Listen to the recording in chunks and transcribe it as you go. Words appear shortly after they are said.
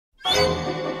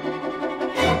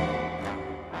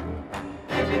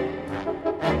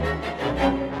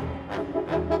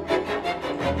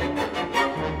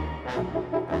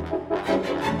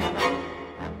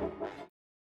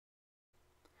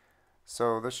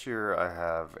So this year I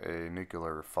have a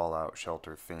nuclear fallout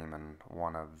shelter theme in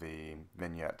one of the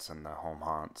vignettes in the home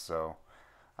haunt. So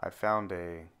I found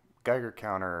a Geiger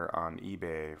counter on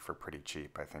eBay for pretty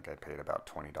cheap. I think I paid about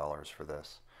 $20 for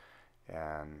this.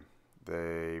 And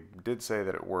they did say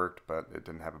that it worked, but it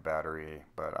didn't have a battery.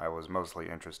 But I was mostly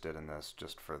interested in this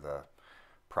just for the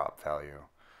prop value.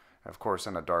 Of course,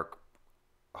 in a dark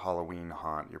Halloween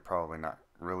haunt, you're probably not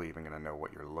really even going to know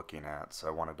what you're looking at, so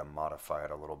I wanted to modify it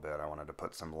a little bit. I wanted to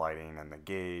put some lighting in the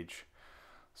gauge,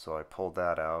 so I pulled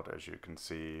that out. As you can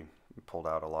see, pulled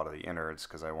out a lot of the innards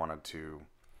because I wanted to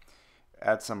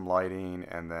add some lighting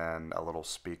and then a little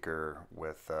speaker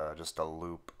with just a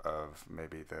loop of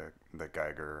maybe the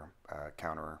Geiger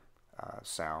counter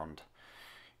sound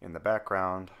in the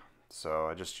background. So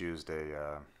I just used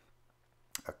a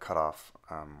cutoff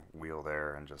wheel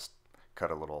there and just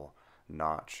cut a little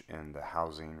notch in the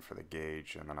housing for the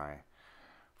gauge, and then I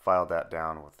filed that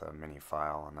down with a mini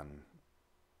file and then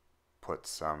put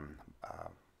some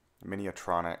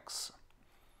Miniatronics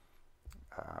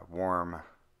warm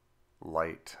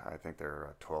light, I think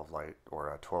they're a 12 light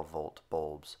or a 12 volt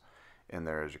bulbs in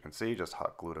there. As you can see, just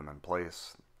hot glued them in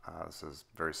place. This is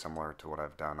very similar to what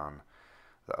I've done on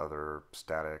the other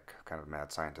static kind of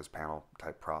mad scientist panel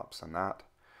type props and that.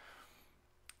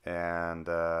 And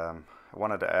I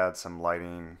wanted to add some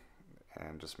lighting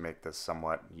and just make this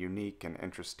somewhat unique and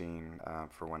interesting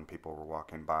for when people were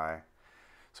walking by.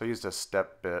 So I used a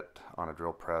step bit on a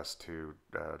drill press to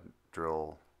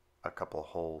drill a couple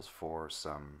holes for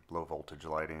some low voltage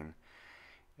lighting.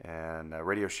 And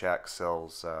Radio Shack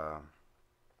sells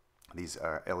these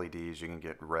LEDs. You can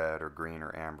get red or green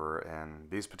or amber, and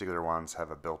these particular ones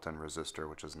have a built-in resistor,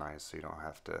 which is nice, so you don't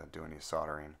have to do any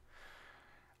soldering.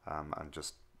 And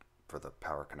just for the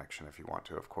power connection if you want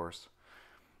to, of course.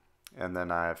 And then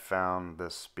I found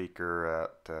this speaker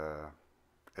at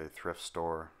a thrift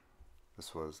store.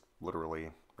 This was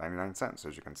literally 99 cents,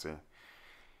 as you can see.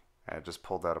 I just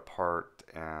pulled that apart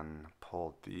and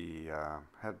pulled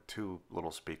had two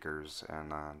little speakers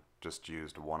and just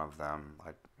used one of them.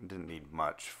 I didn't need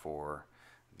much for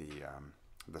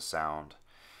the sound.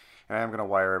 And I'm going to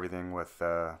wire everything with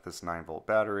this 9-volt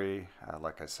battery.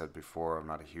 Like I said before, I'm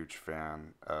not a huge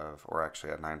fan of, or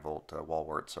actually a 9-volt wall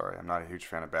wart, sorry. I'm not a huge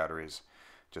fan of batteries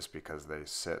just because they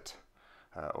sit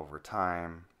over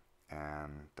time.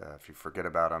 And if you forget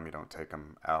about them, you don't take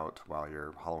them out while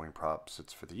your Halloween prop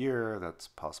sits for the year, that's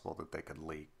possible that they could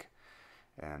leak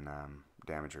and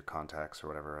damage your contacts or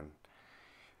whatever. And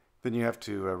then you have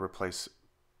to replace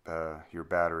your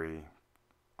battery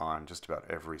on just about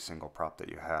every single prop that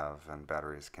you have, and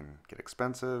batteries can get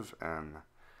expensive, and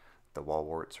the wall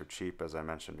warts are cheap, as I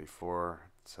mentioned before.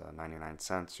 It's 99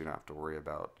 cents. You don't have to worry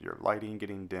about your lighting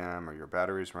getting dim or your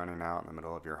batteries running out in the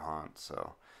middle of your haunt,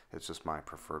 so it's just my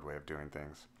preferred way of doing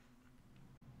things.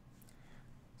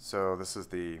 So this is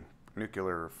the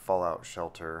nuclear fallout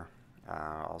shelter,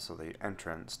 also the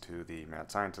entrance to the Mad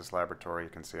Scientist laboratory.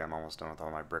 You can see I'm almost done with all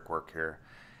my brickwork here.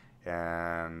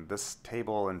 And this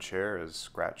table and chair is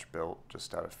scratch built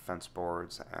just out of fence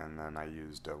boards, and then I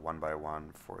used a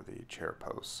 1x1 for the chair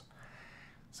posts.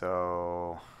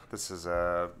 So this is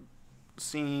a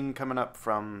scene coming up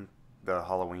from the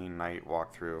Halloween night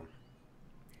walkthrough.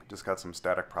 Just got some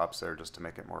static props there just to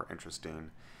make it more interesting,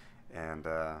 and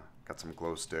got some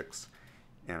glow sticks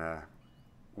in a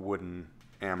wooden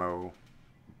ammo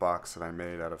box that I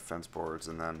made out of fence boards,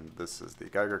 and then this is the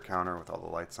Geiger counter with all the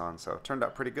lights on, so it turned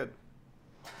out pretty good.